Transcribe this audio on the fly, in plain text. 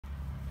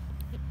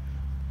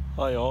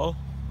Hi all.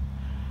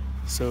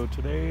 So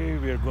today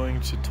we are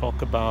going to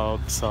talk about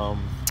some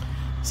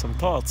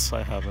thoughts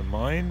I have in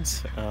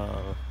mind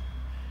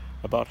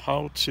about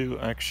how to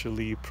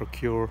actually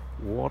procure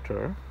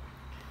water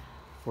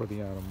for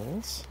the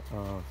animals,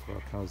 for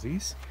our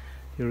cowsies.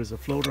 Here is a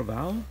floater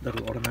valve that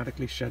will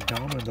automatically shut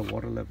down when the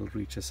water level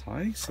reaches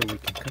high, so we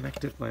can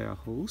connect it via a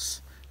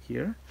hose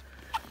here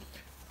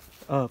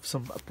of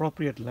some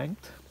appropriate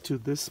length to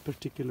this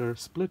particular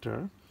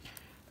splitter,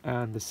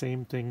 and the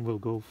same thing will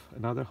go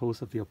another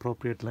hose of the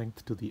appropriate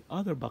length to the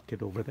other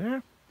bucket over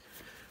there,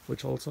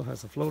 which also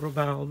has a floater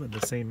valve and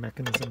the same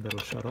mechanism that will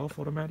shut off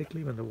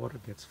automatically when the water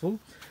gets full.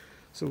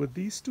 So with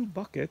these two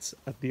buckets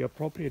at the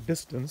appropriate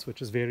distance,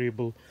 which is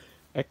variable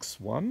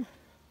x1,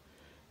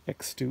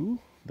 x2,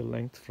 the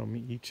length from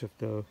each of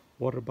the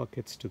water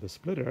buckets to the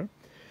splitter,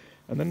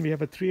 and then we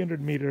have a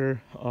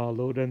 300-meter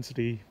low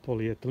density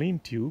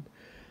polyethylene tube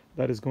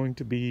that is going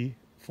to be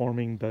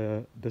forming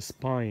the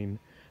spine,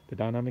 the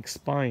dynamic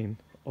spine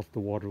of the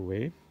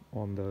waterway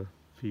on the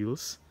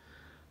fields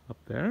up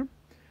there.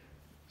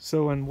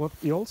 So, and what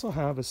we also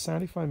have is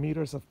 75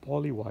 meters of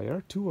poly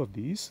wire, two of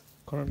these.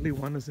 Currently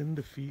one is in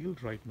the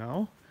field right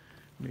now,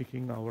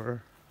 making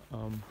our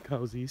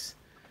cowsies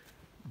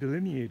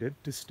delineated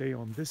to stay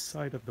on this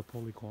side of the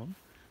polygon.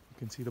 You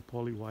can see the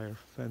poly wire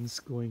fence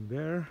going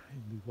there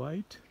in the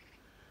white.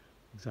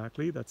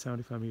 Exactly, that's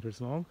 75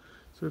 meters long.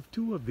 So we have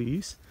two of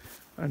these,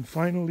 and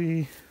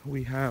finally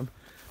we have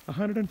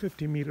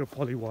 150 meter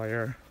poly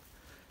wire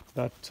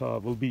that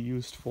will be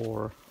used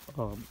for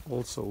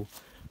also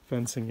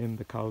fencing in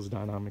the cows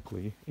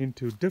dynamically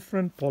into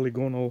different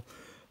polygonal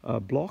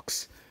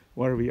blocks,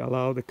 where we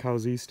allow the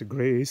cowsies to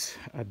graze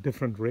at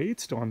different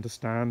rates to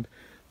understand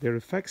their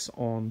effects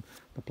on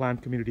the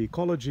plant community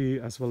ecology,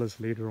 as well as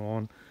later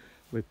on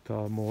with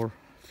more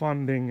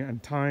funding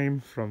and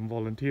time from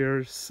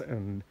volunteers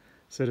and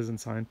citizen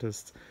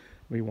scientists.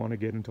 We want to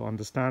get into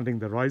understanding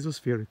the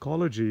rhizosphere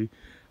ecology,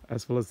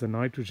 as well as the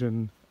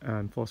nitrogen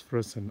and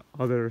phosphorus and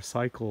other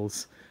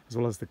cycles, as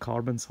well as the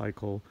carbon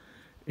cycle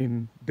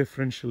in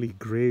differentially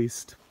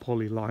grazed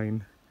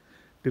polyline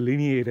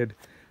delineated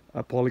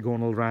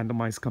polygonal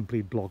randomized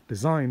complete block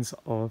designs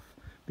of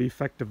the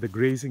effect of the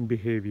grazing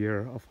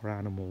behavior of our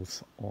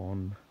animals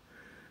on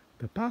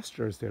the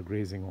pastures they're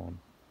grazing on.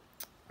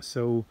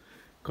 So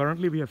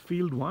currently we have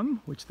field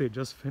 1, which they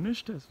just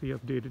finished as we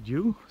updated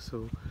you.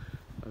 So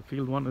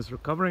field 1 is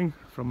recovering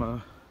from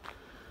a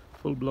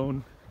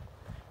full-blown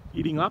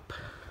eating up,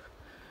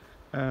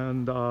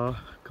 and a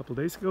couple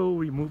days ago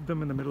we moved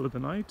them in the middle of the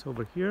night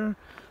over here.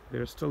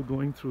 They're still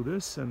going through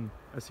this, and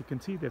as you can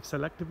see, they've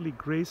selectively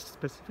grazed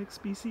specific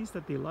species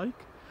that they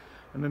like,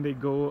 and then they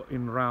go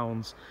in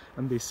rounds,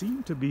 and they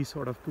seem to be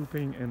sort of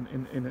pooping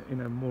in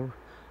a more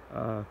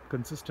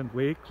consistent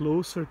way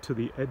closer to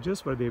the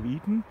edges where they've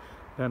eaten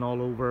than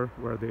all over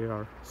where they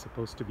are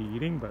supposed to be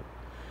eating. But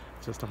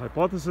it's just a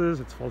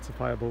hypothesis, it's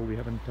falsifiable, we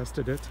haven't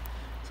tested it.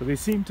 So they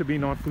seem to be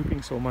not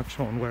pooping so much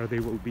on where they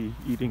will be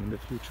eating in the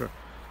future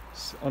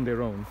on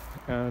their own.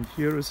 And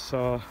here is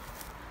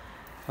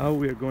how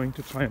we are going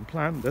to try and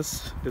plan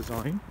this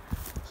design.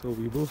 So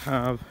we will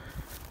have,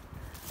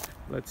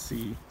 let's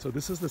see, so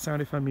this is the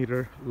 75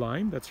 meter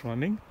line that's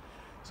running.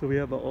 So we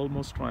have an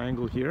almost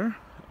triangle here.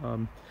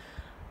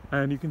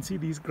 And you can see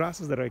these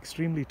grasses that are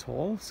extremely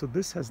tall. So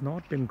this has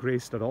not been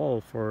grazed at all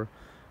for,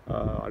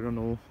 I don't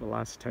know, the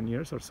last 10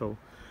 years or so.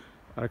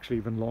 Actually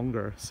even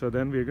longer. So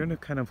then we're going to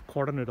kind of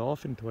cordon it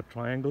off into a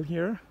triangle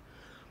here,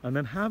 and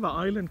then have an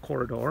island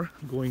corridor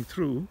going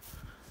through,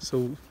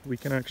 so we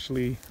can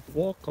actually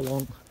walk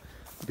along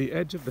the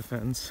edge of the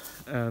fence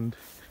and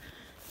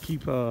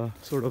keep a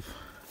sort of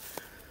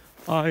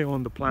eye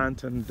on the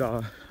plant and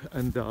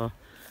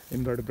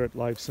invertebrate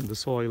lives in the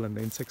soil and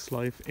the insects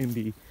life in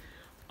the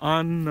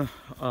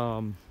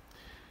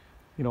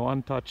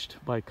untouched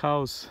by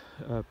cows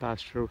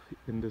pasture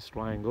in this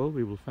triangle.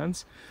 We will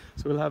fence,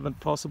 so we'll have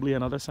possibly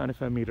another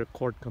 75 meter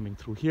cord coming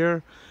through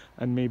here,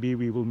 and maybe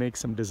we will make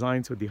some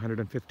designs with the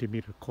 150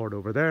 meter cord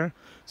over there,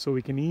 so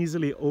we can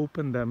easily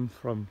open them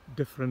from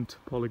different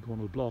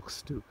polygonal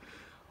blocks to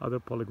other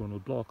polygonal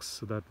blocks,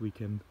 so that we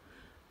can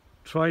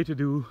try to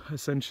do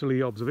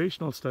essentially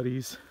observational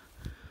studies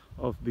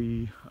of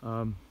the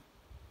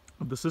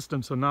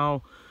system. So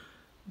now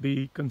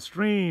the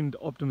constrained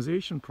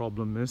optimization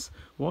problem is,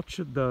 what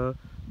should the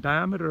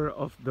diameter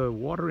of the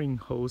watering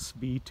hose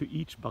be to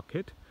each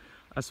bucket,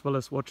 as well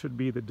as what should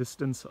be the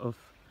distance of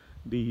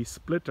the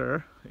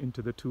splitter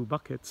into the two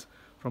buckets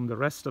from the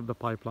rest of the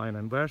pipeline,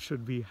 and where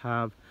should we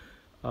have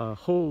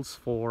holes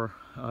for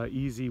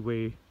easy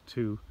way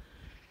to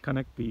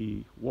connect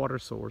the water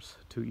source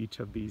to each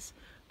of these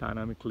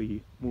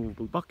dynamically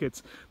movable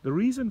buckets. The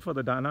reason for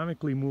the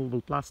dynamically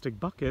movable plastic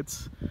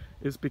buckets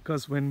is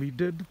because when we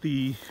did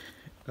the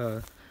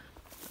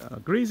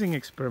grazing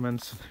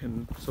experiments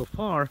so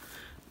far,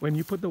 when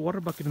you put the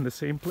water bucket in the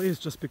same place,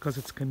 just because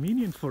it's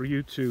convenient for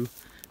you to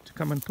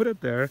come and put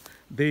it there,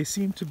 they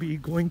seem to be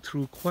going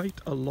through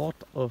quite a lot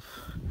of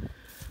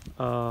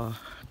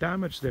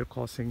damage they're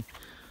causing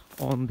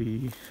on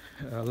the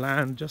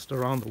land just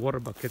around the water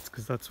buckets,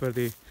 because that's where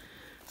they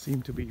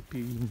seem to be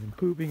peeing and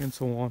pooping and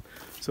so on.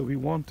 So we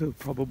want to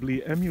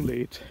probably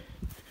emulate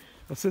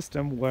a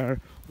system where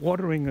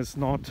watering is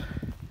not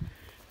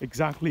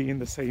exactly in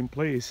the same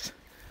place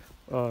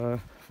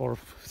for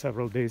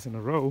several days in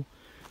a row,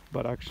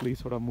 but actually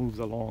sort of moves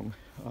along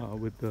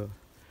with the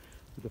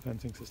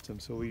fencing system.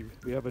 So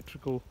we have a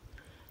trickle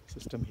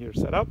system here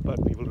set up, but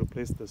we will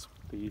replace this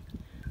with the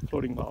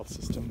floating valve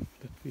system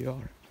that we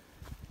are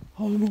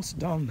almost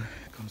done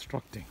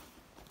constructing.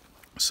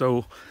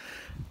 So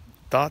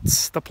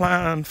that's the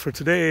plan for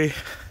today.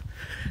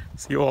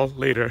 See you all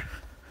later.